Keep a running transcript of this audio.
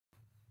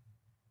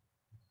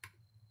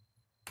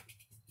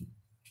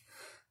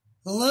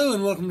Hello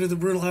and welcome to the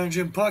Brutal Iron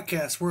Gym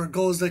podcast, where our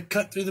goal is to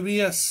cut through the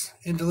BS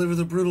and deliver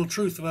the brutal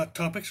truth about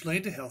topics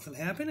related to health and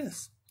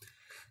happiness.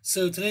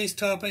 So today's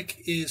topic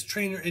is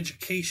trainer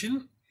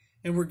education,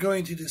 and we're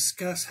going to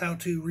discuss how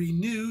to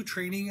renew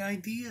training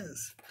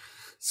ideas.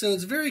 So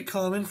it's very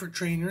common for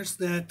trainers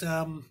that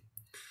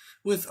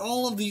with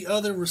all of the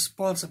other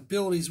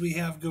responsibilities we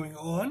have going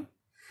on,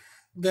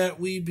 that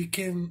we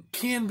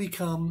can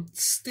become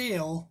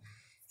stale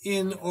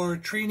in our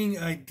training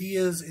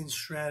ideas and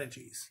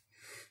strategies.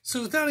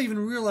 So without even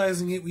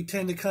realizing it, we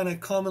tend to kind of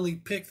commonly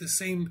pick the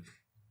same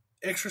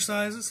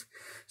exercises.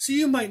 So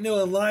you might know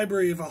a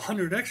library of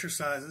 100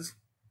 exercises,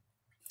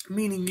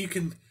 meaning you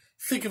can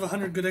think of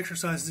 100 good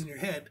exercises in your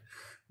head,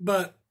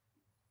 but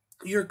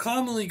you're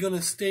commonly going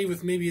to stay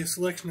with maybe a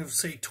selection of,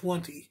 say,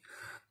 20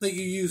 that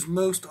you use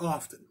most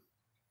often.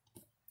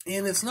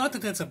 And it's not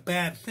that that's a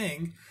bad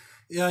thing.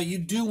 You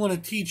do want to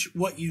teach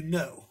what you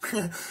know.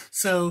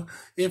 So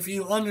if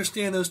you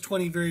understand those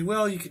 20 very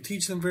well, you can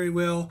teach them very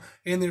well,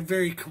 and they're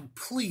very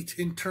complete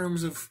in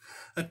terms of,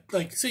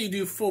 like, say you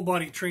do full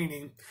body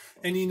training,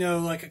 and you know,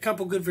 like, a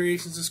couple good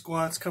variations of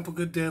squats, a couple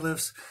good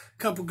deadlifts, a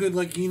couple good,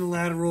 like,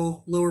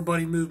 unilateral lower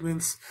body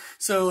movements.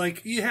 So,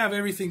 like, you have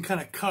everything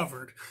kind of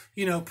covered,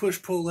 you know, push,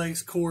 pull,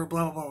 legs, core,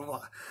 blah, blah, blah,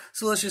 blah.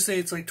 So let's just say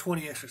it's like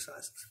 20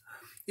 exercises.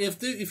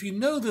 If you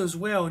know those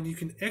well and you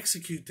can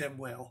execute them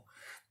well,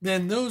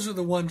 then those are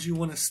the ones you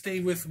want to stay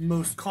with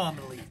most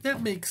commonly.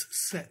 That makes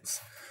sense.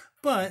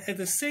 But at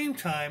the same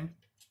time,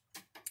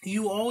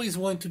 you always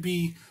want to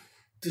be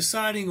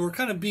deciding or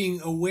kind of being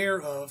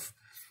aware of,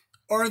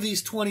 are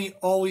these 20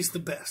 always the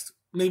best?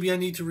 Maybe I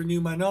need to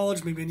renew my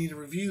knowledge. Maybe I need to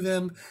review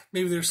them.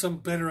 Maybe there's some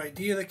better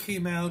idea that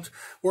came out.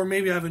 Or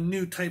maybe I have a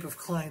new type of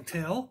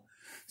clientele.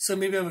 So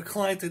maybe I have a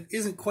client that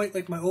isn't quite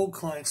like my old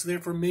client, so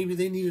therefore maybe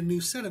they need a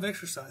new set of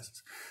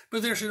exercises.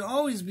 But there should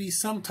always be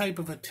some type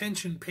of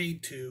attention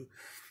paid to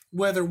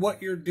whether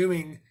what you're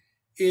doing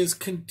is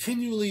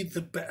continually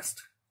the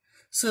best.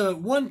 So at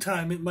one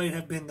time it might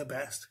have been the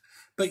best,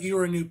 but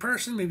you're a new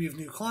person, maybe you have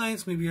new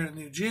clients, maybe you're at a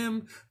new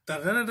gym,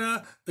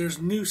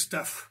 there's new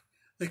stuff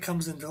that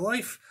comes into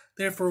life.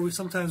 Therefore,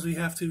 sometimes we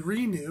have to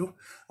renew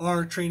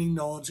our training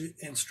knowledge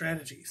and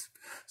strategies.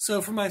 So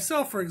for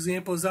myself, for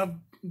example, as I've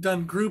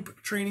done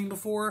group training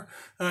before,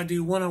 I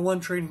do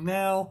one-on-one training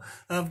now.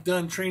 I've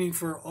done training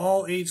for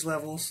all age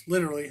levels.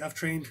 Literally, I've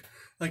trained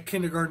like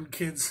kindergarten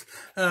kids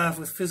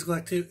with physical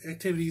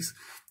activities,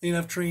 and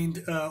I've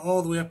trained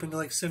all the way up into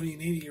like 70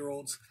 and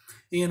 80-year-olds,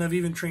 and I've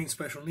even trained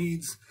special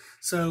needs.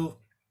 So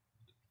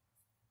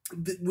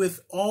with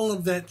all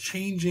of that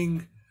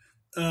changing,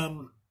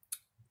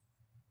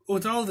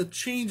 with all the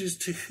changes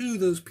to who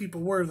those people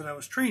were that I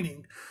was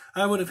training,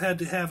 I would have had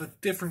to have a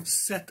different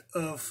set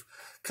of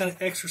kind of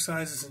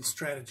exercises and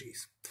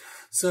strategies.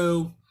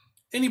 So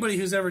anybody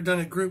who's ever done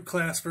a group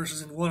class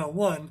versus in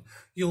one-on-one,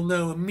 you'll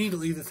know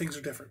immediately that things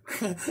are different.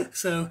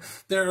 So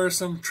there are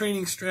some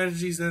training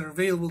strategies that are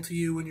available to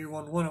you when you're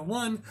on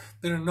one-on-one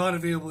that are not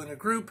available in a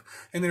group,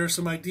 and there are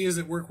some ideas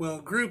that work well in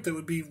a group that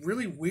would be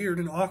really weird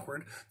and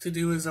awkward to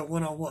do as a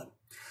one-on-one.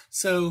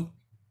 So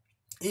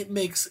it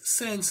makes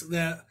sense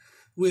that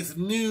with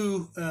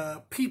new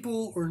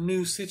people or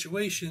new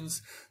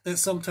situations, that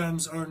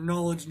sometimes our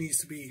knowledge needs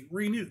to be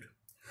renewed.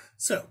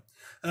 So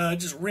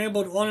just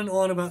rambled on and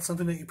on about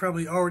something that you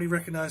probably already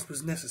recognized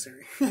was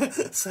necessary.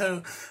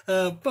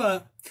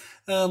 But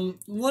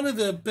one of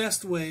the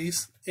best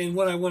ways, and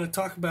what I want to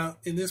talk about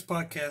in this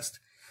podcast,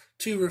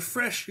 to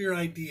refresh your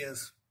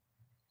ideas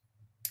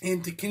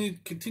and to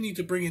continue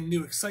to bring in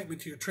new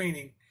excitement to your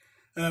training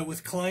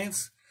with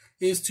clients,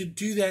 is to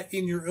do that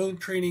in your own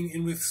training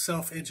and with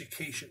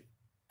self-education.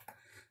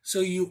 So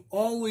you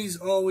always,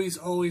 always,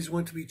 always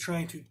want to be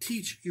trying to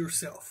teach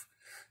yourself.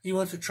 You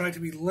want to try to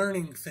be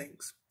learning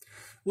things.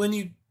 When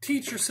you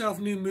teach yourself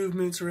new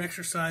movements or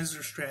exercises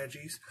or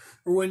strategies,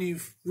 or when you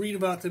read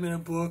about them in a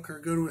book or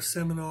go to a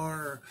seminar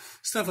or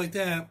stuff like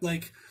that,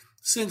 like,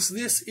 since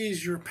this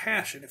is your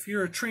passion, if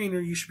you're a trainer,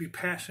 you should be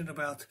passionate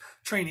about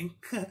training.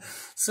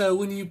 So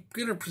when you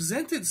get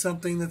presented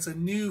something that's a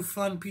new,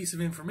 fun piece of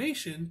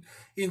information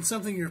in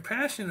something you're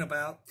passionate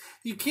about,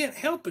 you can't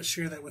help but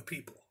share that with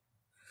people.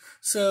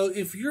 So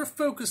if you're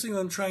focusing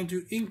on trying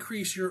to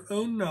increase your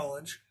own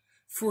knowledge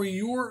for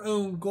your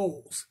own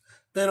goals,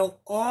 that'll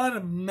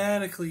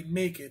automatically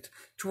make it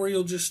to where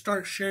you'll just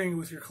start sharing it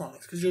with your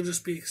clients because you'll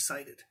just be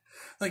excited.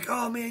 Like,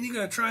 oh man, you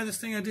got to try this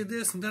thing. I did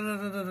this and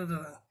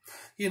da-da-da-da-da-da.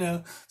 You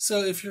know, so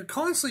if you're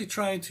constantly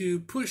trying to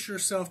push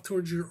yourself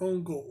towards your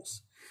own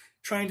goals,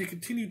 trying to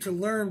continue to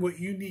learn what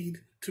you need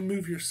to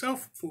move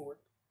yourself forward,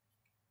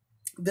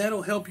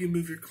 that'll help you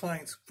move your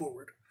clients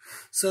forward.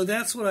 So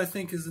that's what I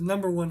think is the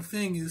number one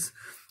thing is,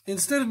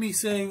 instead of me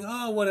saying,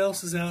 oh, what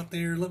else is out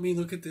there? Let me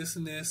look at this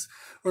and this,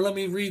 or let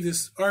me read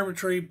this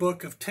arbitrary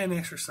book of 10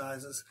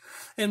 exercises.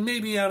 And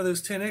maybe out of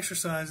those 10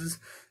 exercises,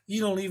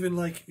 you don't even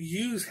like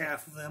use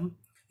half of them.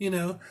 You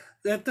know,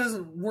 that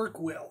doesn't work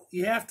well.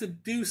 You have to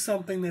do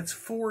something that's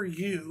for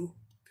you.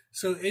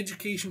 So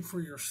education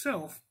for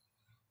yourself.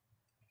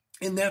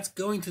 And that's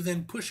going to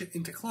then push it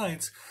into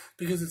clients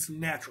because it's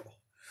natural.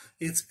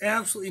 It's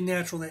absolutely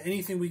natural that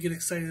anything we get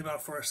excited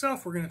about for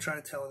ourselves, we're going to try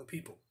to tell other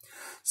people.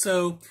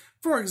 So,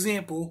 for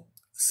example,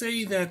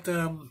 say that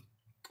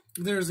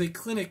there's a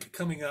clinic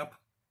coming up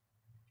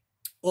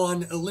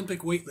on Olympic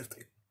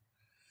weightlifting,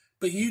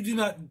 but you do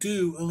not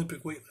do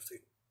Olympic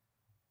weightlifting.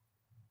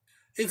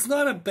 It's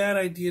not a bad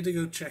idea to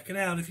go check it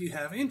out if you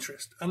have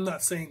interest. I'm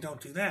not saying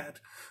don't do that.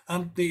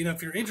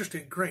 If you're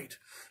interested, great.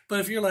 But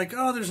if you're like,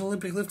 oh, there's an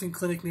Olympic lifting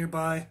clinic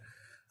nearby,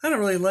 I don't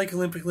really like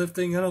Olympic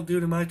lifting. I don't do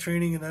it in my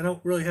training, and I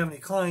don't really have any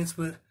clients,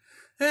 but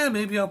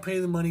maybe I'll pay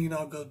the money and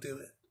I'll go do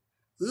it.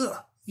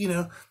 Ugh.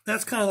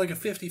 That's kind of like a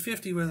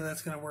 50-50 whether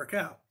that's going to work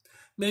out.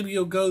 Maybe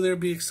you'll go there,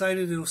 be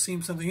excited, it'll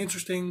seem something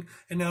interesting,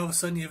 and now all of a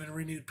sudden you have a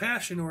renewed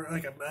passion, or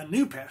like a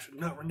new passion,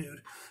 not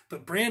renewed,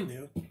 but brand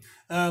new.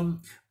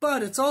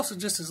 But it's also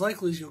just as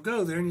likely as you'll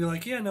go there and you're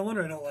like, yeah, no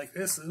wonder I don't like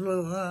this,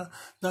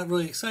 not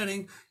really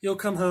exciting. You'll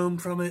come home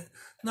from it,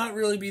 not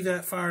really be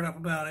that fired up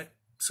about it,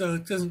 so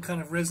it doesn't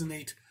kind of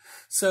resonate.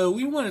 So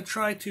we want to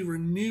try to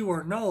renew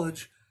our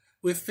knowledge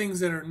with things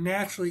that are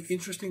naturally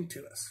interesting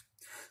to us.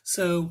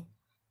 So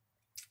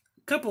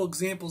a couple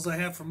examples I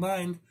have from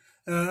mine.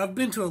 I've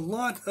been to a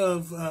lot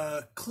of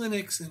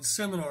clinics and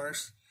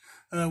seminars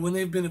when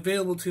they've been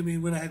available to me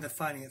when I had the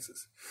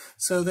finances.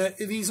 So that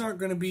these aren't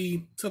going to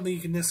be something you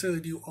can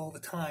necessarily do all the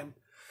time.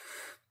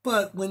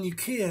 But when you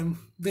can,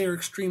 they're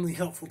extremely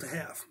helpful to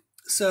have.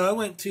 So I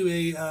went to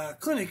a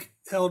clinic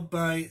held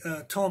by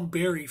Tom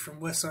Berry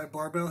from Westside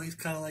Barbell. He's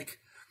kind of like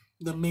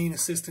the main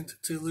assistant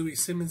to Louis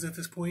Simmons at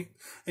this point.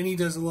 And he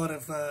does a lot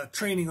of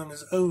training on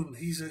his own.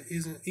 He's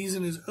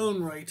in his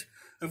own right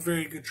a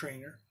very good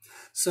trainer.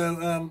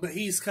 So, but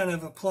he's kind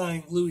of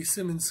applying Louis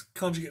Simmons'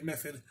 conjugate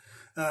methods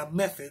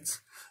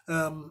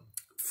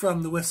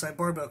from the Westside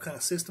Barbell kind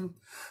of system.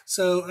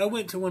 So I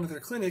went to one of their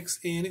clinics,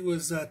 and it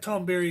was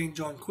Tom Berry and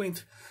John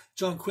Quint.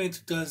 John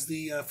Quint does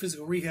the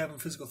physical rehab and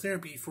physical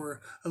therapy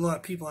for a lot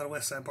of people out of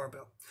Westside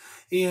Barbell.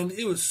 And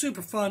it was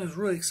super fun. It was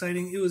really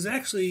exciting. It was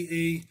actually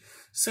a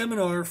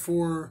seminar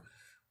for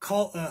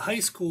high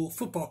school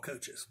football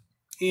coaches.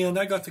 And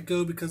I got to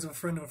go because of a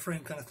friend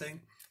kind of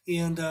thing.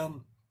 And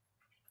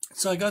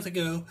so I got to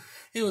go.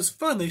 It was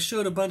fun. They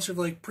showed a bunch of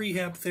like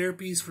prehab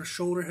therapies for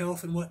shoulder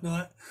health and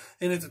whatnot.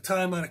 And at the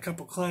time, I had a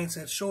couple clients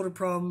that had shoulder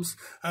problems.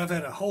 I've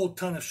had a whole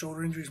ton of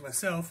shoulder injuries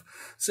myself.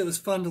 So it was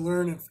fun to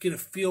learn and get a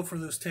feel for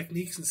those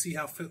techniques and see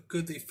how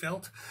good they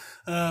felt.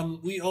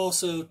 We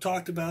also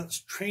talked about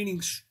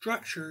training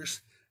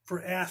structures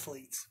for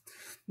athletes.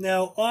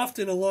 Now,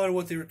 often a lot of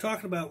what they were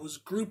talking about was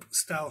group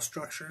style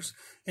structures.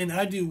 And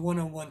I do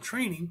one-on-one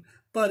training,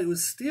 but it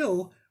was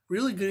still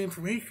really good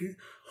information.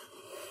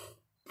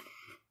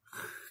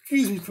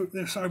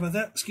 Sorry about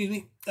that. Excuse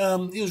me.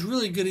 It was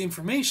really good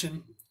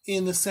information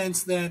in the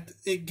sense that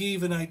it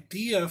gave an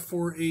idea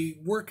for a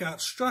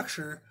workout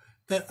structure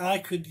that I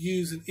could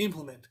use and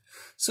implement.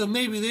 So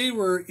maybe they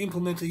were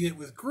implementing it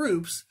with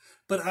groups,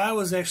 but I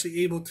was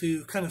actually able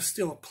to kind of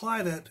still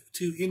apply that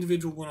to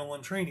individual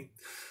one-on-one training.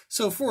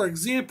 So, for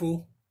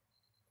example,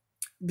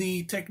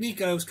 the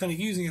technique I was kind of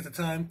using at the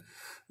time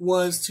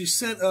was to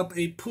set up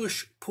a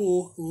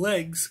push-pull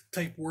legs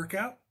type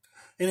workout.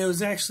 And it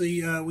was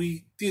actually,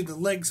 we did the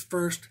legs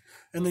first,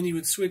 and then you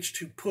would switch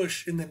to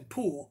push and then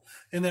pull.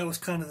 And that was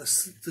kind of the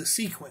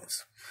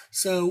sequence.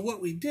 So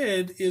what we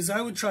did is I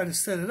would try to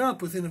set it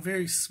up within a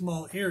very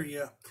small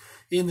area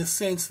in the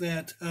sense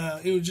that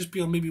it would just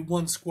be on maybe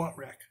one squat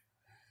rack.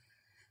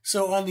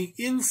 So on the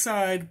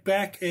inside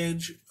back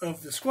edge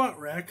of the squat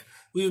rack,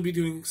 we would be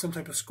doing some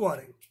type of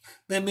squatting.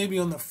 Then maybe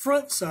on the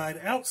front side,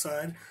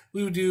 outside,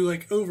 we would do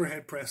like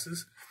overhead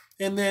presses.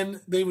 And then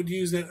they would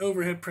use that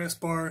overhead press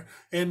bar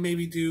and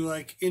maybe do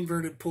like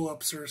inverted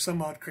pull-ups or some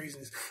odd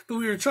craziness. But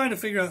we were trying to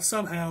figure out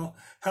somehow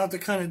how to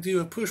kind of do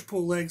a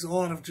push-pull legs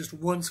on of just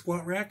one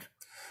squat rack.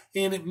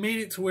 And it made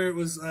it to where it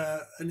was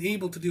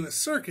able to do a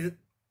circuit.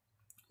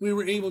 We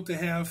were able to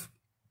have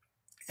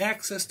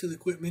access to the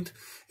equipment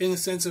in the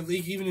sense of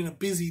like, even in a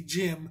busy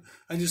gym,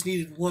 I just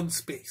needed one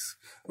space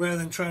rather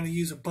than trying to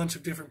use a bunch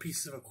of different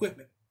pieces of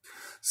equipment.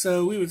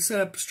 So we would set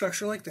up a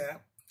structure like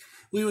that.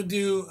 We would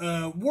do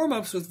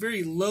warm-ups with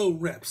very low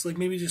reps, like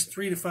maybe just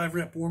 3 to 5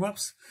 rep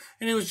warm-ups.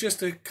 And it was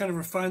just to kind of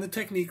refine the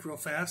technique real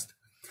fast.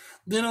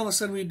 Then all of a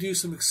sudden we'd do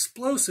some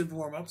explosive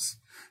warm-ups,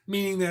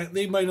 meaning that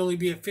they might only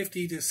be at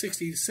 50 to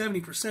 60 to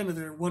 70% of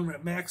their 1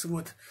 rep max of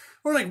what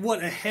a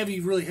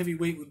really heavy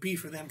weight would be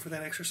for them for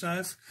that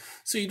exercise.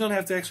 So you don't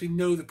have to actually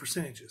know the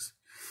percentages.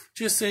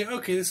 Just say,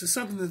 okay, this is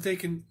something that they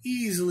can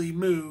easily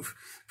move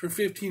for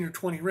 15 or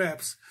 20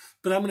 reps,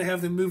 but I'm going to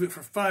have them move it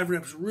for 5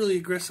 reps really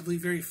aggressively,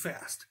 very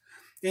fast.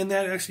 And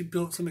that actually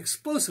built some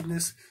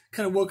explosiveness,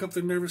 kind of woke up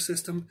the nervous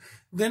system.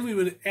 Then we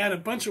would add a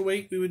bunch of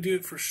weight. We would do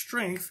it for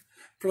strength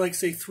for like,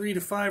 say, 3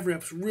 to 5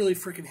 reps, really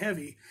freaking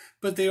heavy.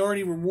 But they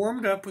already were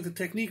warmed up with the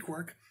technique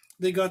work.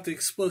 They got the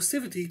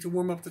explosivity to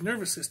warm up the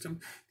nervous system.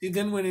 They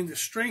then went into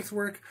strength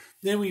work.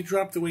 Then we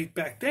dropped the weight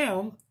back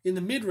down in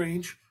the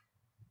mid-range,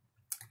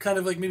 kind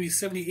of like maybe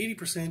 70,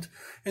 80%,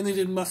 and they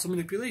did muscle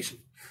manipulation.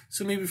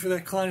 So maybe for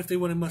that client, if they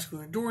wanted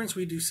muscular endurance,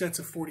 we do sets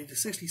of 40 to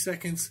 60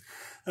 seconds,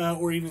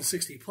 or even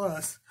 60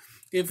 plus.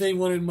 if they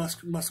wanted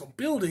muscle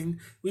building,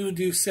 we would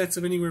do sets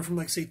of anywhere from,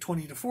 like, say,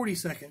 20 to 40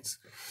 seconds.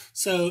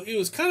 So it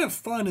was kind of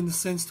fun in the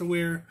sense to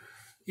where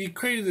you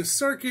created a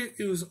circuit.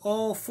 It was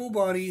all full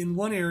body in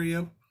one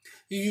area.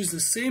 You used the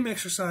same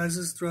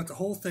exercises throughout the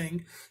whole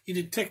thing. You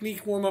did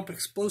technique warm-up,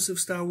 explosive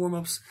style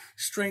warm-ups,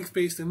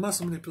 strength-based, and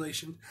muscle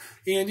manipulation.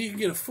 And you can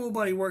get a full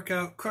body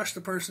workout, crush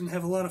the person,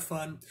 have a lot of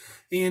fun.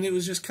 And it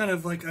was just kind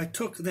of like I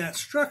took that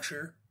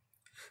structure,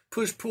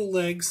 push-pull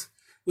legs,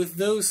 with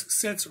those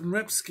sets and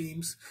rep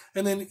schemes,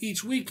 and then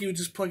each week you would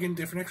just plug in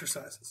different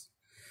exercises.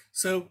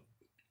 So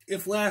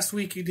if last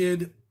week you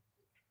did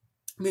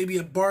maybe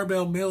a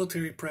barbell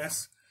military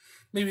press,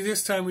 maybe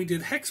this time we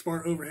did hex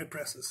bar overhead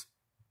presses.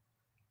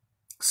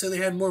 So they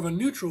had more of a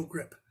neutral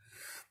grip.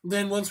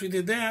 Then once we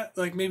did that,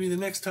 like maybe the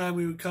next time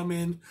we would come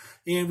in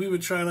and we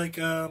would try like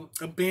a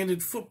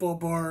banded football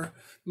bar,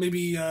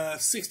 maybe a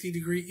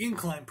 60-degree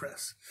incline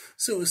press.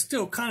 So it was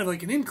still kind of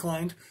like an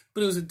inclined,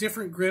 but it was a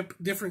different grip,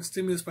 different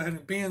stimulus by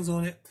having bands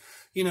on it,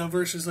 you know,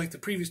 versus like the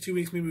previous 2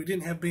 weeks, maybe we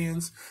didn't have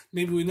bands.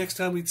 Maybe next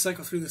time we'd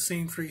cycle through the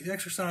same 3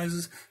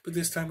 exercises, but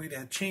this time we'd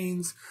add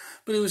chains.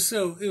 But it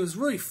was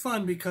really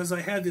fun because I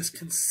had this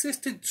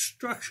consistent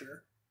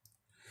structure,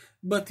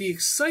 but the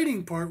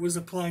exciting part was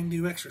applying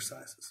new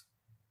exercises.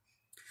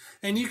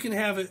 And you can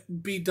have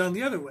it be done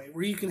the other way,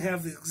 where you can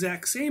have the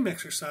exact same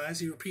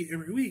exercise you repeat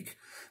every week,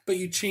 but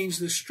you change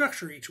the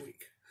structure each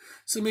week.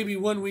 So maybe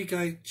one week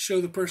I show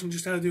the person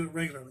just how to do it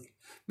regularly.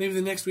 Maybe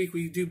the next week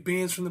we do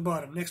bands from the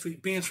bottom. Next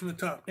week, bands from the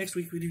top. Next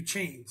week we do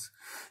chains.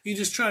 You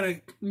just try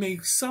to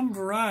make some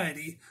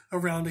variety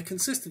around a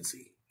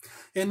consistency.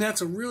 And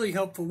that's a really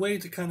helpful way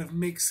to kind of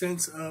make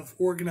sense of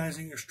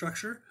organizing your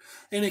structure.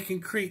 And it can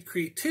create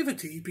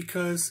creativity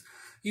because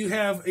you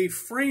have a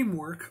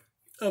framework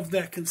of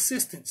that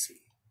consistency.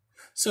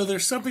 So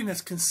there's something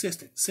that's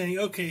consistent, saying,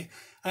 okay,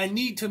 I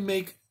need to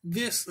make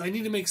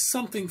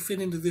something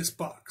fit into this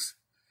box.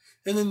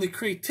 And then the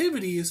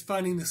creativity is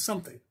finding the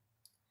something.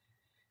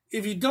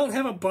 If you don't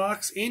have a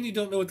box and you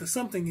don't know what the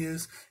something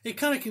is, it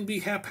kind of can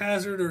be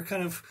haphazard or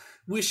kind of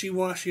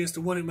wishy-washy as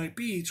to what it might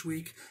be each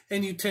week,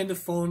 and you tend to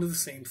fall into the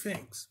same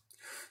things.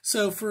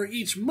 So for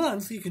each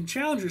month, you can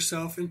challenge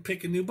yourself and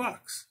pick a new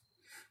box.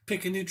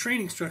 Pick a new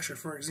training structure,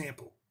 for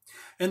example.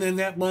 And then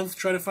that month,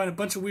 try to find a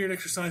bunch of weird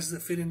exercises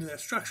that fit into that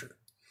structure.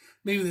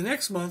 Maybe the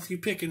next month, you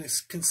pick a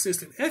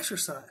consistent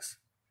exercise,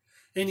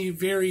 and you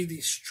vary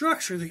the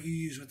structure that you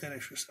use with that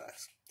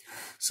exercise.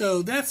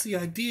 So that's the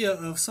idea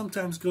of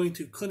sometimes going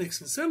to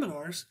clinics and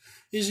seminars,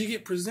 is you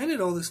get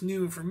presented all this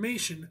new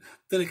information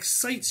that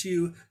excites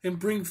you and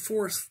bring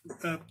forth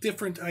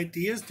different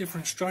ideas,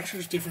 different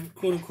structures, different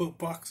quote-unquote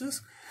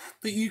boxes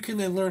that you can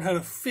then learn how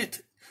to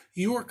fit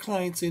your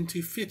clients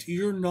into, fit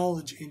your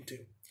knowledge into.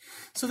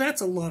 So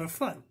that's a lot of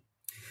fun.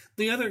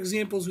 The other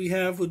examples we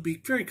have would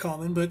be very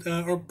common, but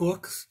are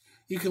books.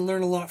 You can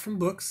learn a lot from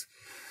books.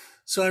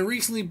 So I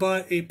recently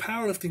bought a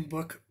powerlifting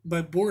book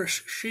by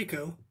Boris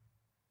Shako,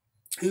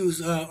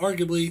 who's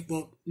arguably,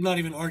 well, not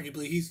even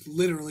arguably, he's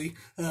literally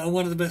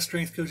one of the best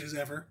strength coaches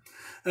ever.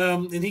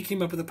 And he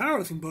came up with a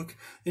powerlifting book,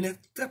 and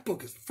that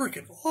book is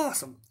freaking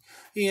awesome.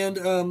 And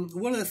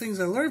one of the things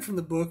I learned from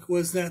the book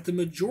was that the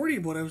majority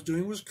of what I was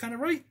doing was kind of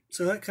right.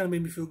 So that kind of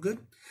made me feel good,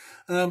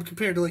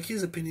 compared to like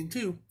his opinion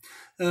too.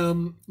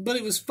 But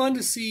it was fun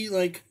to see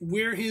like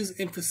where his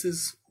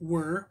emphasis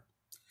were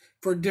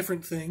for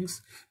different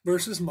things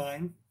versus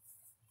mine.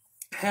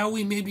 How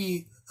we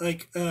maybe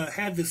like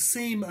had the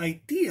same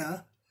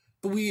idea,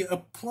 but we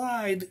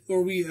applied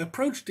or we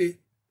approached it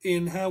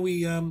in how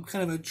we kind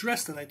of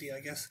addressed that idea, I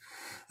guess,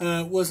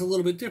 was a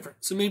little bit different.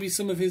 So maybe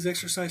some of his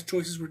exercise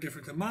choices were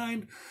different than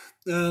mine.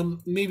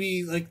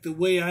 Maybe like the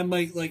way I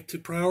might like to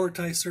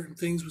prioritize certain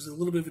things was a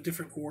little bit of a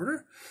different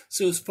order.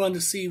 So it's fun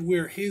to see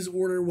where his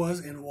order was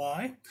and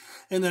why,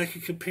 and then I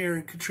could compare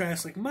and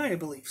contrast like my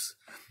beliefs.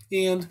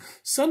 And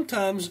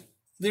sometimes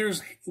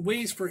there's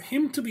ways for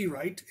him to be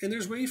right, and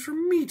there's ways for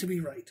me to be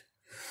right,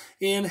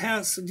 and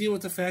has to deal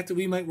with the fact that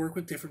we might work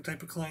with different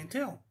type of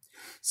clientele.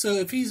 So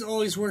if he's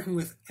always working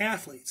with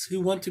athletes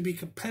who want to be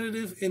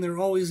competitive and they're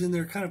always in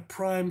their kind of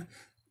prime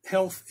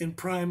health and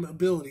prime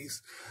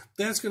abilities,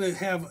 that's going to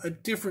have a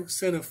different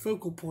set of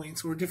focal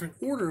points or a different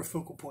order of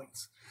focal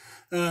points.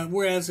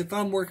 Whereas if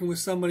I'm working with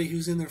somebody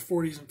who's in their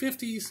 40s and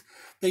 50s,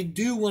 they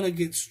do want to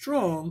get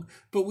strong,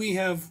 but we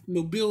have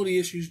mobility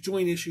issues,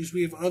 joint issues,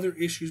 we have other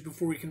issues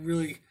before we can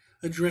really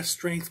address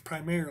strength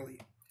primarily.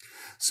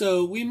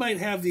 So we might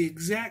have the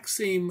exact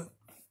same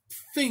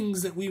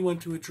things that we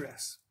want to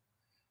address,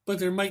 but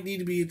there might need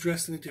to be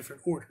addressed in a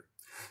different order.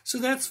 So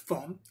that's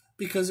fun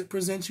because it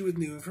presents you with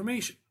new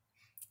information.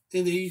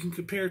 And then you can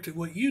compare it to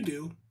what you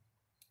do,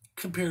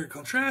 compare and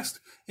contrast,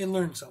 and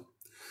learn some.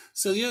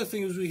 So the other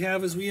thing is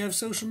we have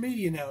social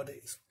media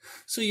nowadays.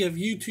 So you have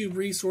YouTube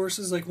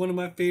resources, like one of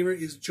my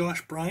favorite is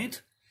Josh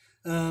Bryant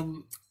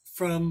from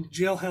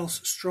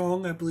Jailhouse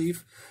Strong, I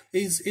believe.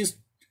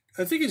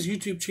 I think his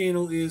YouTube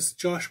channel is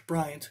Josh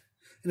Bryant,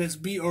 and that's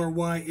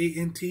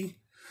Bryant.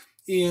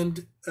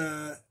 And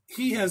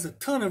he has a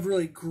ton of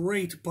really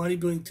great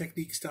bodybuilding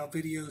technique style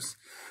videos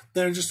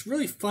that are just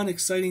really fun,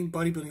 exciting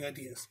bodybuilding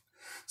ideas.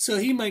 So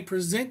he might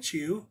present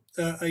you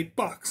a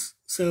box.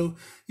 So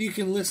you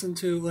can listen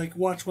to, like,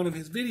 watch one of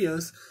his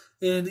videos,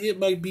 and it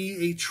might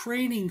be a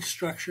training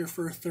structure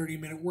for a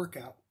 30-minute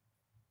workout.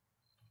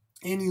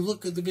 And you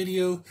look at the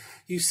video,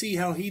 you see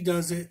how he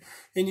does it,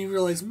 and you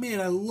realize,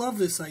 man, I love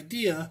this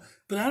idea,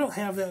 but I don't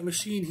have that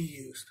machine he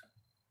used.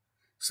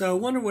 So I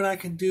wonder what I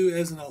can do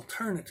as an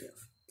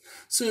alternative.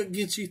 So it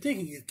gets you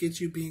thinking, it gets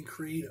you being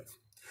creative.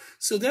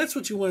 So that's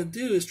what you want to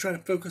do, is try to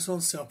focus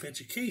on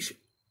self-education.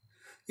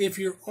 If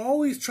you're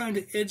always trying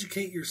to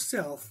educate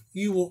yourself,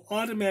 you will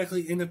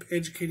automatically end up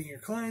educating your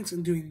clients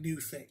and doing new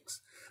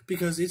things,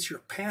 because it's your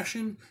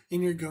passion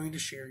and you're going to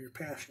share your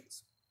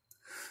passions.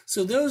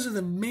 So those are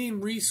the main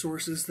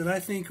resources that I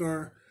think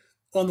are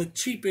on the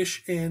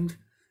cheapish end,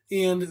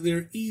 and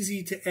they're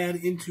easy to add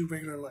into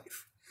regular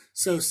life.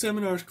 So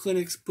seminars,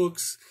 clinics,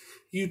 books,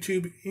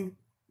 YouTube,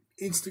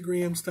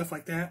 Instagram, stuff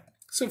like that.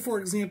 So for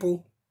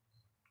example,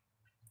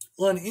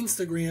 on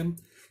Instagram,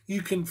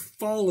 you can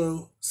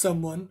follow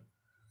someone,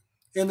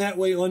 and that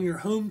way on your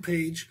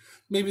homepage,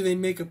 maybe they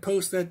make a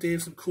post that day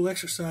of some cool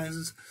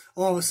exercises.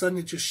 All of a sudden,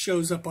 it just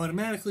shows up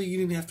automatically. You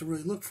didn't have to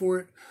really look for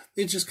it.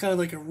 It's just kind of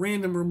like a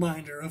random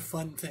reminder of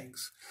fun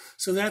things.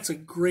 So that's a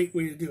great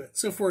way to do it.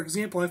 So for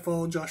example, I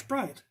follow Josh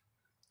Bryant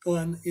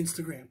on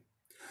Instagram.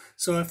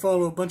 So I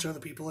follow a bunch of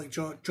other people like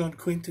John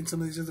Quint and some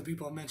of these other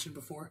people I mentioned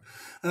before.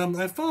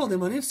 I follow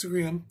them on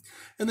Instagram,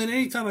 and then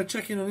anytime I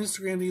check in on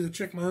Instagram to either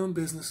check my own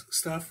business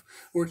stuff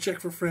or check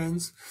for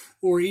friends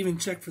or even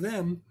check for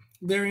them,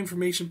 their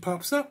information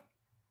pops up,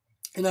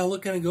 and I'll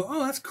look at it and go,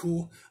 oh, that's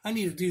cool. I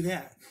need to do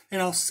that. And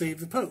I'll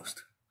save the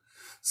post.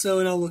 So,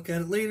 and I'll look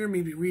at it later,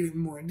 maybe read it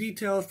more in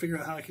detail, figure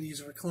out how I can use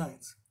it for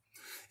clients.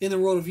 In the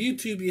world of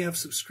YouTube, you have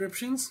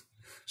subscriptions.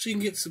 So you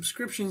can get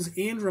subscriptions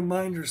and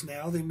reminders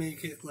now. They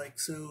make it like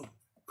so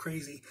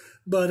crazy.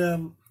 But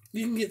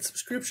you can get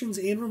subscriptions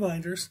and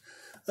reminders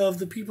of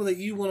the people that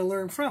you want to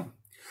learn from.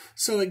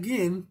 So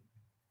again,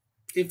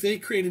 if they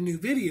create a new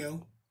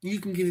video,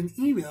 you can get an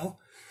email.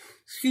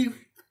 You can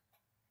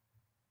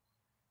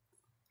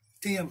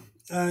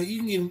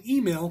get an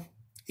email,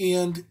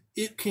 and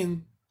it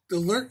can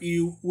alert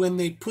you when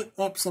they put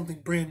up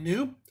something brand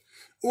new,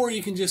 or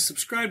you can just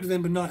subscribe to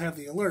them but not have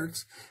the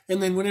alerts.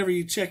 And then whenever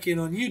you check in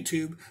on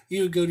YouTube,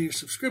 you would go to your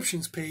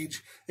subscriptions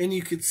page, and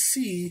you could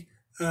see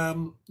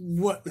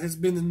what has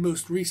been the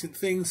most recent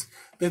things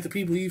that the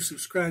people you've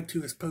subscribed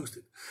to has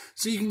posted.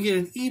 So you can get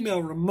an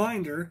email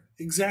reminder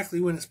exactly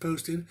when it's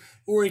posted,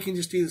 or you can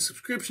just do the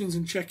subscriptions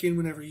and check in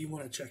whenever you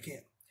want to check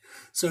in.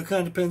 So it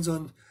kind of depends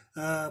on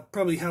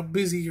probably how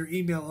busy your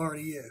email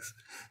already is.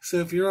 So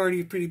if you're already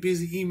a pretty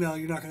busy email,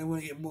 you're not going to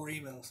want to get more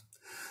emails.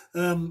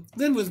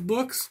 Then with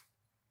books,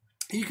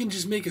 you can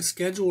just make a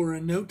schedule or a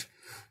note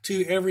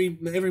to every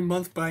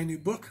month buy a new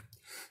book.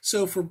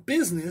 So for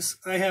business,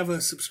 I have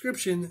a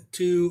subscription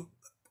to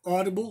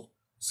Audible,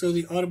 so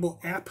the Audible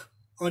app,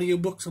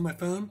 audiobooks on my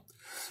phone.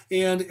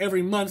 And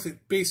every month,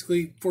 it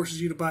basically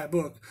forces you to buy a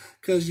book,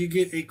 because you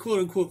get a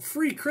quote-unquote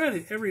free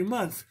credit every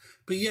month,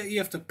 but yet you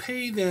have to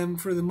pay them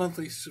for the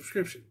monthly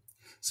subscription.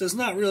 So it's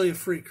not really a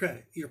free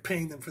credit. You're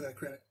paying them for that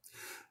credit.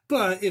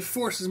 But it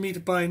forces me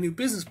to buy a new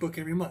business book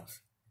every month.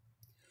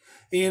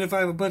 And if I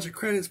have a bunch of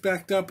credits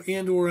backed up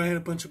and or I had a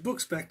bunch of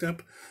books backed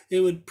up,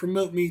 it would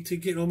promote me to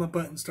get on my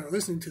butt and start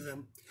listening to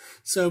them.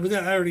 So, but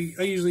that I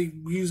usually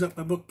use up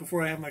my book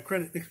before I have my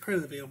credit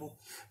available.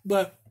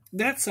 But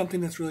that's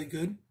something that's really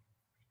good.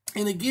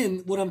 And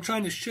again, what I'm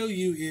trying to show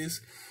you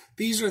is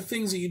these are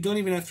things that you don't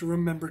even have to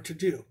remember to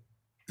do.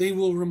 They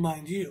will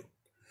remind you.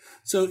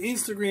 So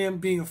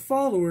Instagram, being a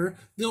follower,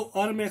 they'll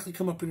automatically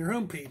come up on your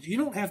homepage. You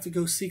don't have to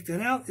go seek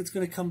that out. It's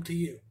going to come to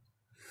you.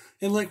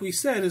 And like we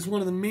said, is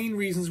one of the main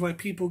reasons why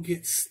people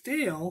get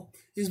stale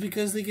is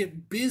because they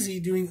get busy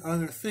doing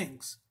other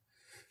things.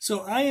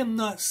 So I am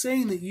not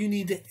saying that you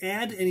need to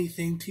add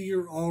anything to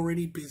your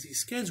already busy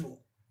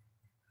schedule.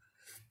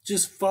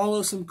 Just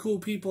follow some cool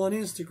people on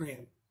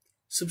Instagram.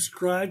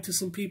 Subscribe to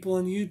some people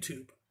on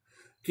YouTube.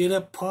 Get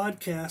a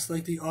podcast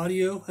like the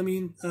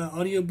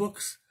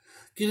audiobooks.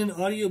 Get an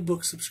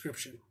audiobook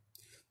subscription.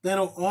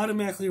 That'll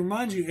automatically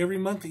remind you every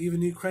month that you have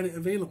a new credit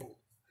available.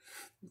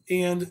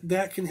 And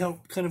that can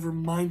help kind of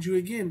remind you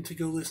again to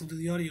go listen to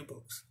the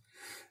audiobooks.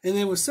 And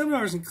then with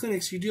seminars and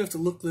clinics, you do have to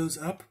look those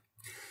up.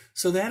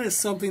 So that is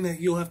something that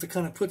you'll have to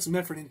kind of put some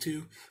effort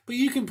into. But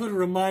you can put a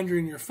reminder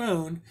in your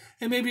phone,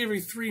 and maybe every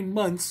 3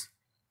 months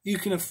you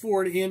can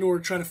afford and or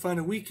try to find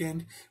a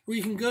weekend where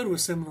you can go to a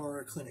seminar or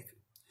a clinic.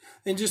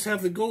 And just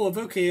have the goal of,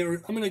 okay,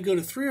 I'm going to go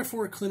to 3 or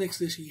 4 clinics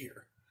this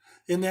year.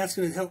 And that's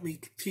going to help me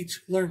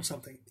learn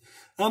something.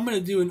 I'm going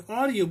to do an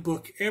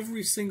audiobook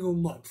every single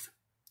month.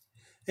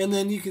 And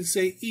then you can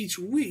say each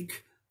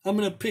week, I'm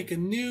going to pick a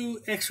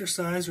new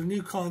exercise or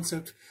new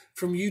concept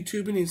from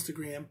YouTube and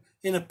Instagram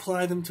and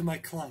apply them to my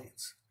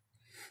clients.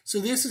 So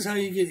this is how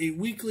you get a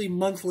weekly,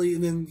 monthly,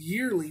 and then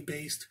yearly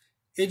based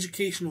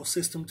educational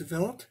system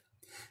developed.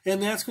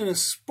 And that's going to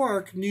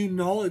spark new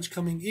knowledge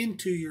coming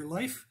into your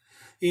life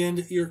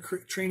and your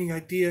training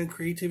idea and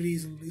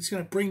creativities, and it's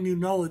going to bring new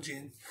knowledge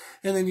in.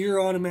 And then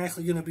you're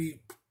automatically going to be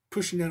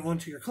pushing that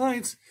onto your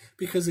clients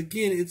because,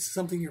 again, it's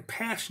something you're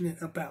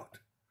passionate about.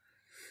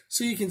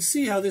 So you can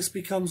see how this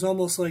becomes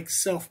almost like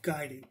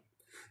self-guiding.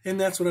 And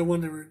that's what I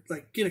wanted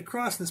to get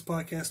across in this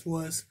podcast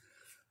was,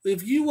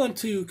 if you want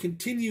to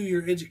continue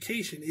your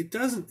education, it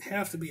doesn't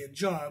have to be a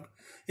job.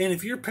 And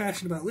if you're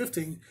passionate about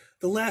lifting,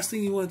 the last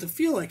thing you want it to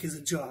feel like is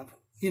a job.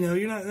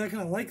 You're not going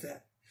to like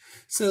that.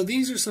 So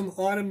these are some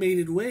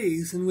automated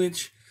ways in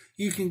which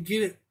you can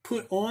get it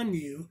put on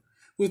you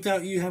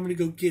without you having to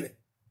go get it.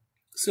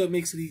 So it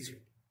makes it easier.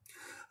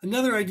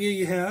 Another idea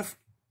you have,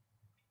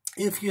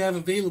 if you have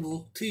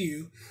available to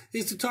you,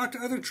 is to talk to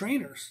other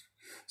trainers.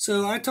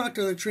 So I talk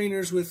to other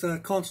trainers with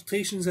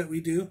consultations that we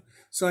do.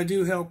 So I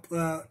do help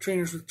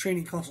trainers with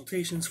training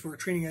consultations for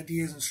training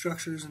ideas and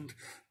structures and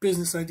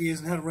business ideas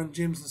and how to run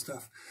gyms and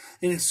stuff.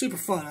 And it's super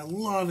fun. I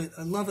love it.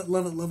 I love it,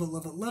 love it, love it,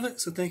 love it, love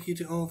it. So thank you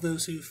to all of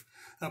those who've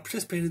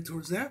participated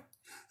towards that.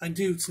 I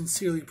do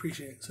sincerely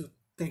appreciate it. So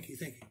thank you,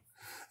 thank you.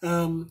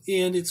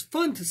 And it's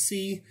fun to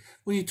see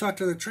when you talk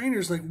to other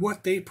trainers, like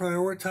what they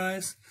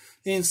prioritize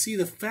and see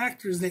the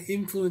factors that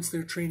influence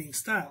their training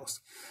styles.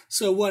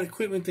 So what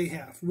equipment they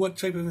have, what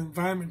type of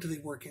environment do they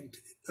work in.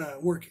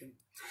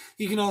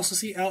 You can also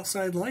see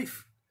outside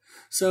life.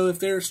 So if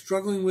they're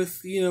struggling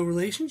with,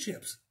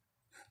 relationships,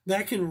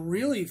 that can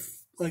really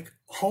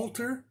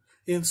halter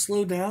and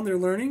slow down their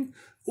learning.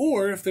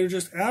 Or if they're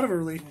just out of a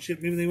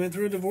relationship, maybe they went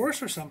through a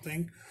divorce or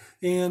something,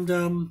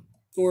 and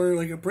or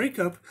like a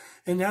breakup,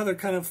 and now they're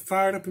kind of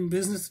fired up in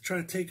business to try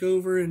to take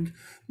over, and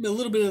a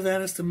little bit of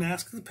that is to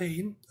mask the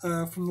pain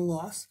from the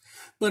loss,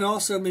 but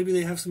also maybe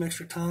they have some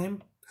extra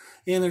time,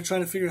 and they're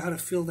trying to figure out how to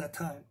fill that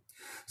time.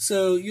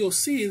 So you'll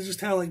see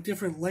just how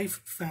different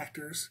life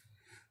factors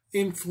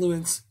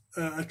influence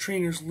a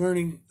trainer's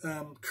learning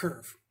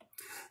curve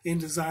in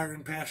desire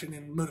and passion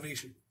and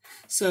motivation.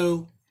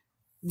 So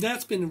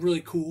that's been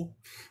really cool.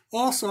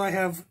 Also, I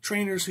have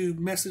trainers who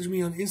message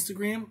me on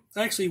Instagram.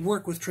 I actually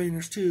work with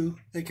trainers too,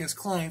 as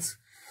clients.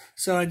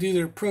 So I do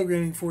their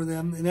programming for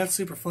them, and that's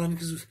super fun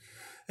because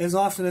as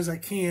often as I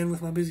can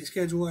with my busy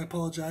schedule, I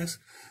apologize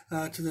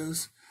to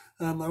those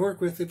I work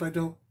with if I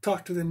don't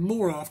talk to them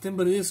more often,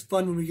 but it is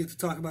fun when we get to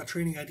talk about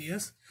training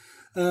ideas.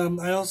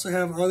 I also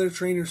have other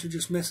trainers who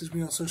just message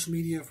me on social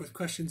media with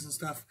questions and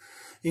stuff,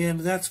 and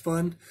that's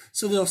fun.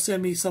 So they'll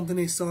send me something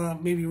they saw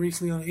maybe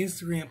recently on an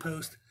Instagram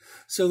post.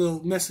 So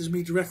they'll message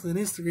me directly on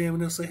Instagram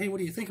and they'll say, hey, what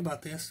do you think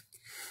about this?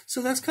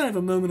 So that's kind of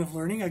a moment of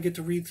learning. I get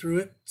to read through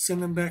it,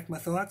 send them back my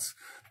thoughts,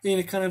 and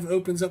it kind of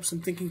opens up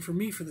some thinking for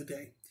me for the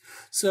day.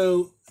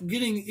 So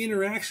getting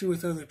interaction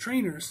with other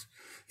trainers,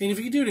 and if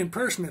you can do it in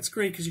person, that's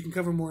great because you can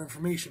cover more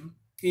information,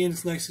 and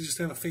it's nice to just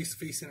have a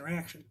face-to-face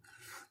interaction.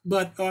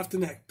 But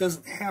often that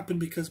doesn't happen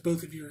because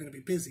both of you are going to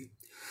be busy.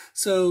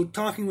 So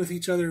talking with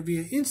each other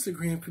via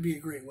Instagram could be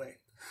a great way.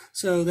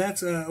 So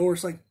that's, or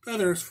it's like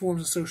other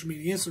forms of social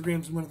media.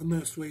 Instagram is one of the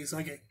most ways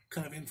I get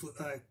kind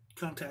of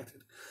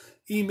contacted.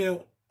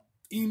 Email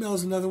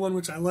is another one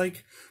which I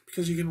like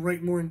because you can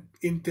write more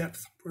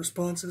in-depth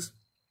responses.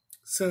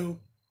 So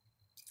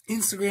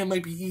Instagram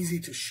might be easy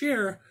to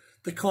share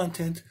the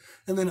content,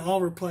 and then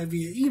I'll reply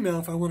via email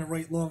if I want to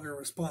write longer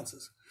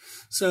responses.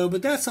 So,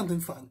 but that's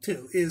something fun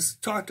too, is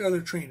talk to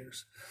other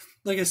trainers.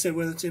 Like I said,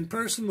 whether it's in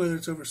person, whether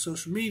it's over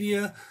social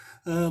media,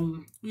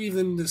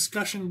 even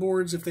discussion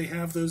boards, if they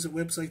have those at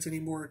websites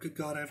anymore, good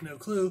God, I have no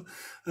clue.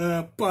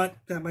 But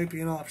that might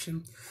be an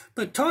option.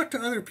 But talk to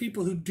other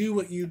people who do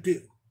what you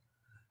do.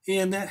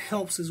 And that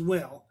helps as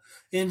well.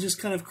 And just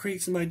kind of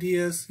create some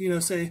ideas,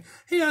 say,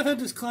 hey, I've had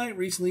this client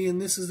recently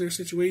and this is their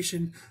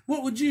situation.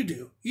 What would you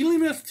do? You don't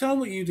even have to tell them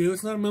what you do.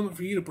 It's not a moment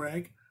for you to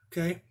brag,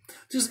 okay?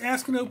 Just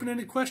ask an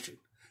open-ended question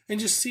and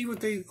just see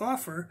what they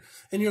offer.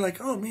 And you're like,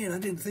 oh, man, I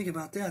didn't think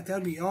about that.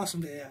 That'd be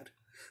awesome to add.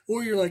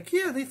 Or you're like,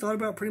 yeah, they thought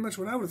about pretty much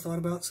what I would have thought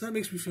about, so that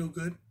makes me feel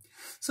good.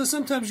 So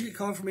sometimes you get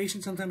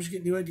confirmation, sometimes you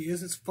get new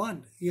ideas. It's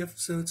fun.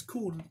 So it's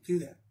cool to do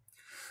that.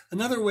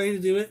 Another way to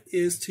do it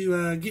is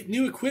to get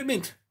new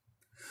equipment.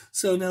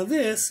 So now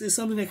this is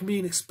something that can be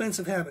an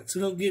expensive habit, so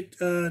don't get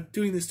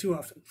doing this too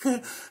often.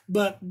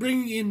 But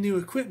bringing in new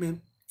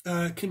equipment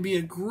can be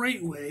a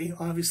great way,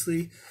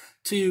 obviously,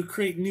 to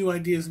create new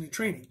ideas and new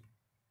training.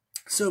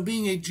 So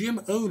being a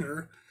gym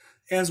owner,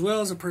 as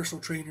well as a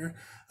personal trainer,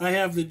 I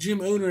have the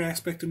gym owner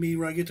aspect of me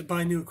where I get to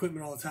buy new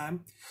equipment all the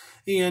time,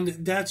 and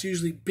that's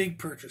usually big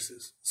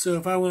purchases. So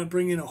if I want to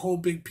bring in a whole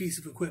big piece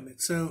of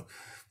equipment. So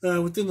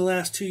within the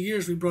last 2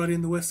 years, we brought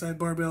in the Westside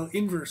Barbell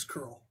Inverse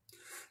Curl.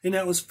 And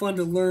that was fun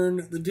to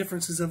learn the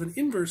differences of an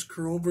inverse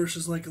curl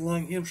versus like a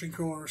lying hamstring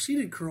curl or a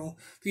seated curl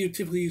that you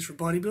typically use for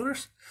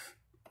bodybuilders.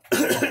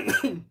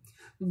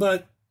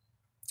 But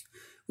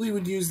we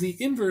would use the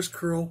inverse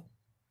curl,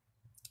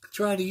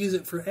 trying to use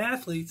it for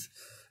athletes,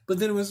 but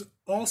then it was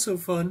also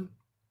fun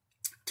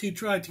to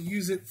try to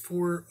use it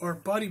for our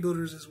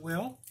bodybuilders as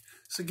well.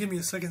 So give me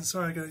a second.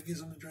 Sorry, I got to get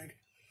something to drink.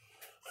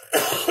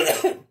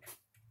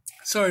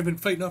 Sorry, I've been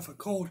fighting off a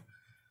cold.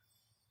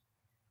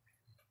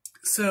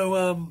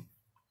 So,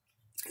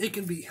 it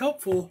can be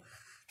helpful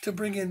to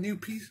bring in new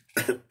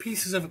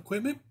pieces of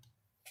equipment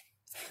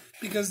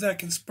because that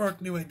can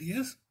spark new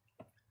ideas.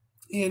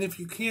 And if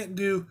you can't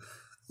do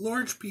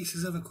large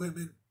pieces of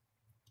equipment,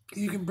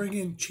 you can bring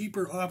in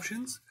cheaper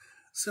options.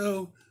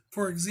 So,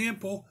 for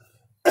example,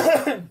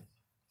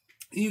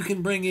 you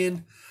can bring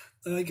in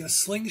like a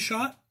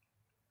slingshot,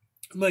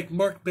 like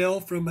Mark Bell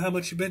from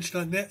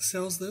HowMuchYouBench.net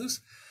sells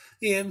those.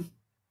 And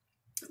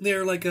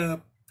they're like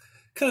a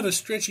kind of a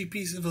stretchy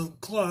piece of a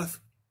cloth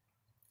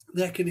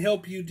that can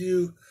help you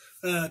do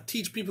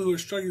teach people who are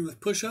struggling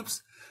with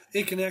push-ups.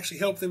 It can actually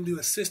help them do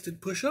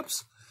assisted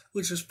push-ups,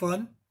 which is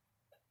fun.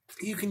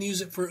 You can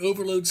use it for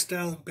overload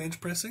style and bench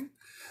pressing.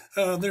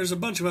 There's a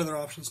bunch of other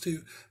options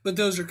too, but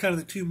those are kind of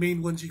the two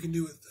main ones you can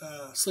do with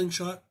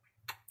slingshot.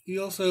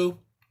 You also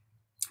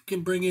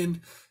can bring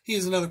in, he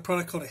has another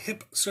product called a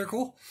hip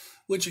circle,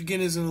 which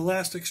again is an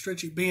elastic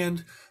stretchy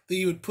band that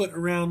you would put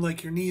around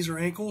like your knees or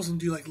ankles and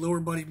do like lower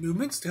body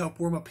movements to help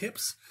warm up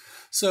hips.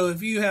 So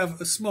if you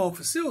have a small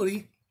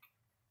facility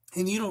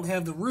and you don't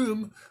have the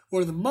room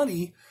or the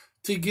money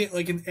to get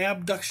like an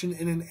abduction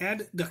and an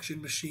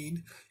adduction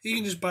machine, you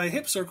can just buy a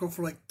hip circle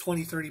for like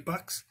 20, 30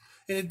 bucks,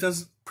 and it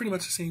does pretty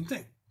much the same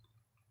thing.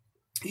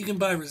 You can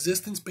buy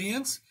resistance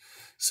bands.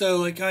 So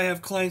like I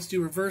have clients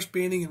do reverse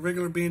banding and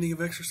regular banding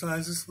of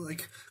exercises,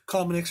 like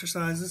common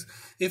exercises,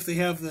 if they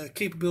have the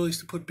capabilities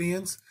to put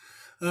bands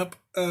up.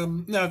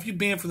 Now, if you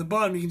band from the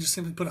bottom, you can just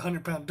simply put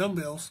 100-pound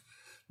dumbbells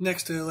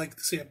next to, like,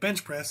 say, a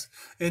bench press,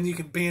 and you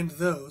can band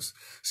those.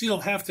 So you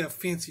don't have to have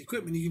fancy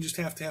equipment. You just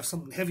have to have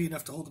something heavy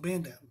enough to hold the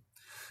band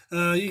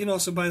down. You can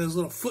also buy those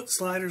little foot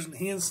sliders and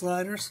hand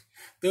sliders.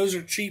 Those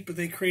are cheap, but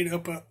they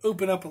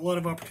open up a lot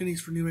of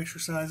opportunities for new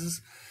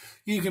exercises.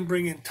 You can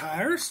bring in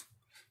tires.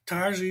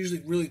 Tires are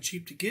usually really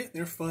cheap to get.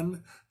 They're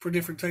fun for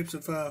different types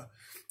of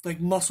like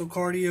muscle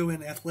cardio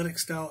and athletic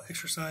style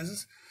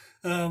exercises.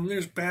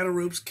 There's battle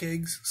ropes,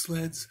 kegs,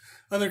 sleds,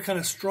 other kind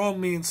of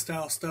strongman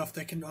style stuff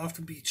that can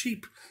often be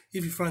cheap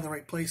if you find the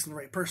right place and the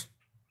right person.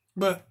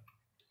 But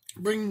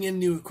bringing in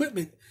new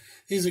equipment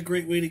is a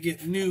great way to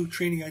get new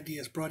training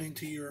ideas brought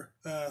into your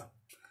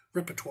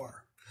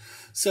repertoire.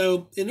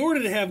 So in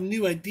order to have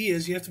new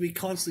ideas, you have to be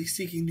constantly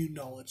seeking new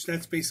knowledge.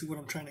 That's basically what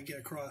I'm trying to get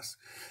across,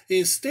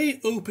 is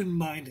stay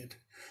open-minded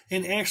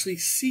and actually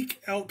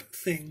seek out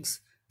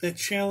things that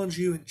challenge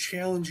you and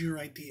challenge your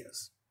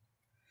ideas.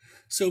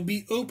 So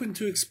be open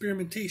to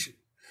experimentation.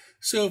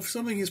 So if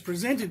something is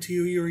presented to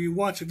you or you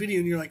watch a video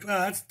and you're like, oh,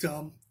 that's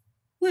dumb.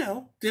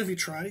 Well, have you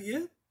tried it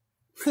yet?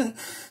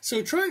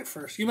 So try it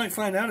first. You might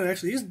find out it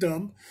actually is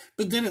dumb,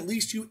 but then at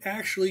least you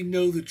actually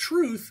know the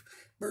truth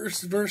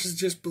versus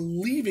just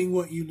believing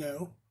what you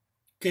know,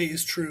 okay,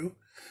 is true.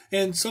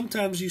 And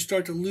sometimes you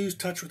start to lose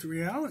touch with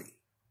reality.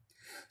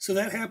 So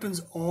that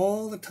happens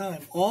all the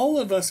time. All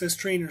of us as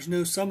trainers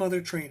know some other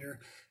trainer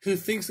who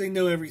thinks they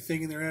know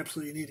everything and they're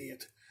absolutely an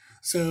idiot.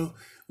 So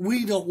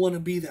we don't want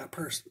to be that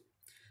person.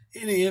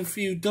 And if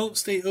you don't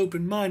stay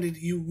open-minded,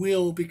 you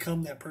will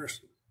become that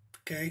person,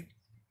 okay?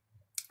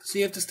 So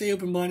you have to stay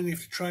open-minded. You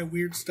have to try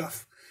weird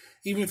stuff.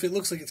 Even if it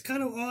looks like it's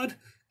kind of odd,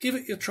 give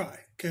it a try,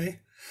 okay?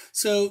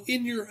 So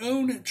in your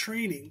own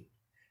training,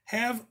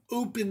 have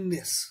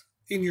openness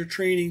in your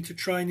training to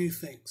try new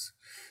things.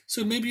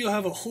 So maybe you'll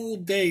have a whole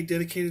day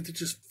dedicated to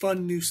just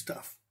fun new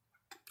stuff.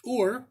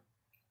 Or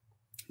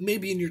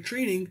maybe in your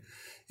training,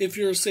 if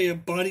you're, say, a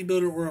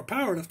bodybuilder or a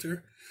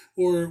powerlifter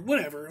or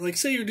whatever, like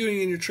say you're doing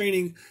in your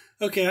training,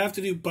 okay, I have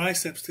to do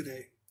biceps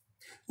today.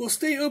 Well,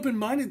 stay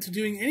open-minded to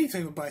doing any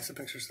type of bicep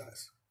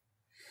exercise.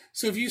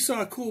 So if you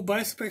saw a cool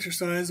bicep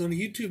exercise on a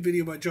YouTube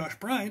video by Josh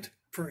Bryant,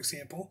 for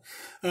example,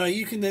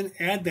 you can then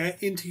add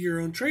that into your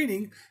own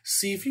training,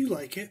 see if you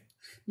like it.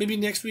 Maybe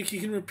next week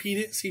you can repeat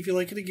it, see if you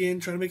like it again,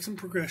 try to make some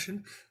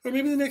progression. Or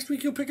maybe the next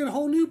week you'll pick a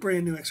whole new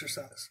brand new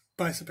exercise,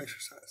 bicep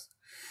exercise.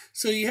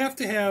 So you have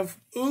to have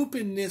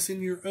openness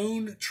in your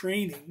own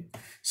training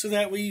so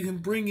that way you can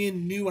bring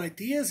in new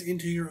ideas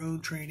into your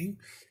own training,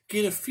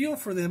 get a feel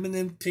for them, and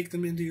then take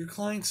them into your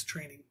clients'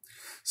 training.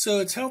 So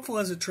it's helpful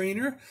as a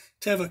trainer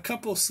to have a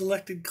couple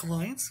selected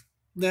clients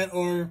that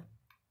are,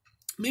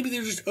 maybe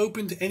they're just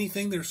open to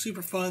anything. They're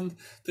super fun.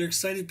 They're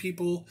excited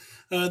people.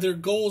 Their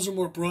goals are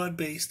more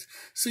broad-based.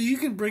 So you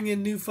can bring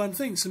in new fun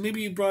things. So maybe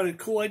you brought a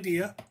cool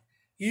idea.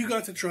 You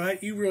got to try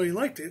it. You really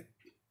liked it.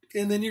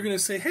 And then you're going to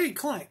say, hey,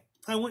 client,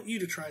 I want you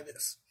to try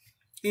this.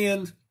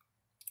 And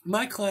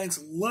my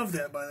clients love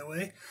that, by the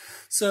way.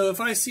 So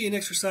if I see an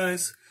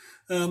exercise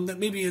that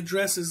maybe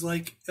addresses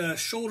like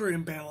shoulder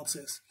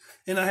imbalances,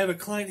 and I have a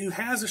client who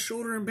has a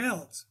shoulder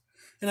imbalance,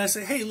 and I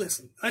say, hey,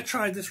 listen, I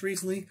tried this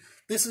recently.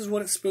 This is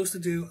what it's supposed to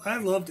do. I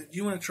loved it.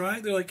 You want to try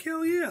it? They're like,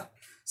 hell yeah.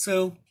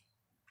 So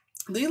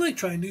they like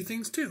trying new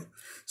things too.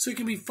 So it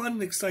can be fun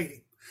and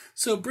exciting.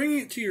 So bringing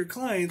it to your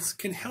clients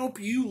can help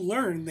you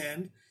learn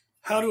then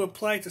how to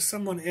apply it to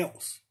someone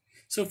else.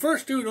 So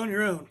first do it on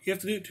your own. You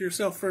have to do it to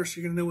yourself first.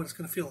 You're going to know what it's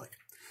going to feel like.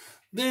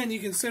 Then you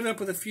can set it up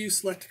with a few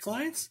selected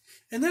clients,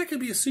 and that could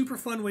be a super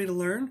fun way to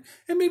learn.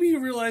 And maybe you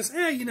realize,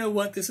 you know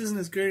what, this isn't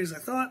as great as I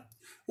thought.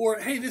 Or,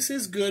 hey, this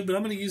is good, but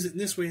I'm going to use it in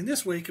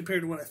this way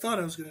compared to what I thought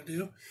I was going to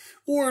do.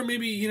 Or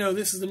maybe, you know,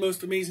 this is the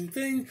most amazing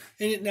thing,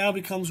 and it now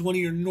becomes one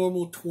of your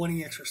normal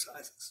 20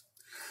 exercises.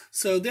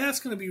 So that's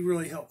going to be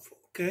really helpful,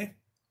 okay?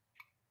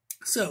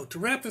 So to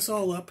wrap this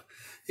all up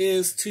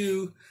is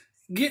to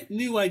get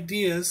new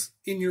ideas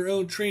in your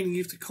own training.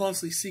 You have to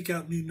constantly seek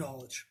out new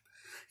knowledge.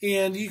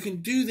 And you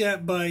can do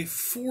that by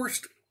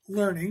forced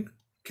learning,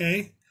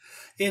 okay,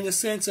 in the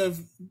sense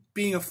of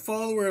being a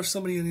follower of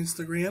somebody on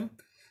Instagram,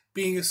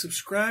 being a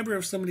subscriber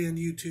of somebody on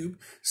YouTube,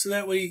 so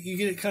that way you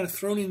get it kind of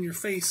thrown in your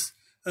face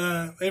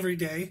every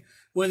day,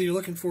 whether you're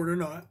looking for it or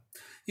not.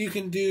 You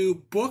can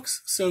do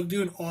books, so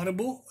do an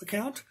Audible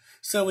account,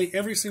 so that way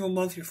every single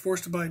month you're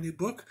forced to buy a new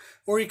book,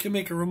 or you can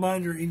make a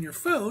reminder in your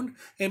phone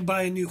and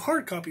buy a new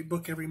hard copy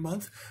book every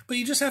month, but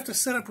you just have to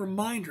set up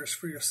reminders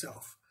for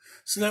yourself,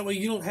 so that way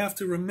you don't have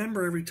to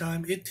remember every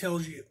time, it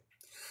tells you.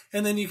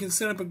 And then you can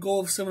set up a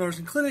goal of seminars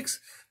and clinics.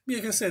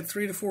 Like I said,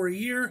 3 to 4 a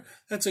year.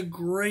 That's a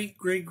great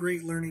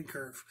learning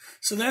curve.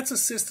 So that's a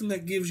system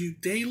that gives you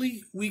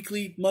daily,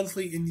 weekly,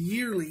 monthly, and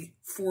yearly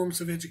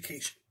forms of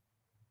education.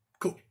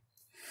 Cool.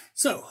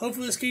 So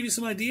hopefully this gave you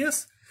some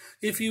ideas.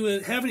 If you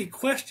have any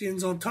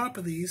questions on top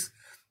of these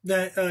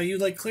that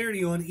you'd like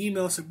clarity on,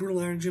 email us at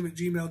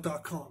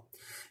brutaliron@gmail.com.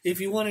 If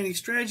you want any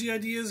strategy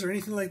ideas or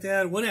anything like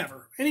that,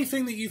 whatever,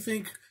 anything that you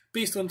think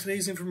based on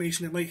today's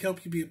information that might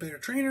help you be a better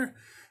trainer,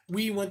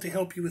 we want to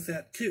help you with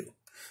that too.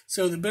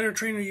 So the better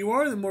trainer you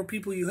are, the more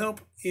people you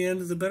help,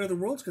 and the better the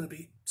world's going to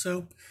be.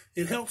 So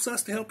it helps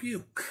us to help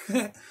you.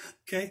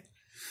 Okay?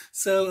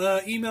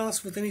 So email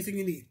us with anything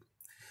you need.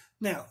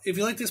 Now, if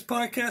you like this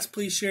podcast,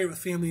 please share it with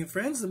family and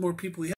friends. The more people you help,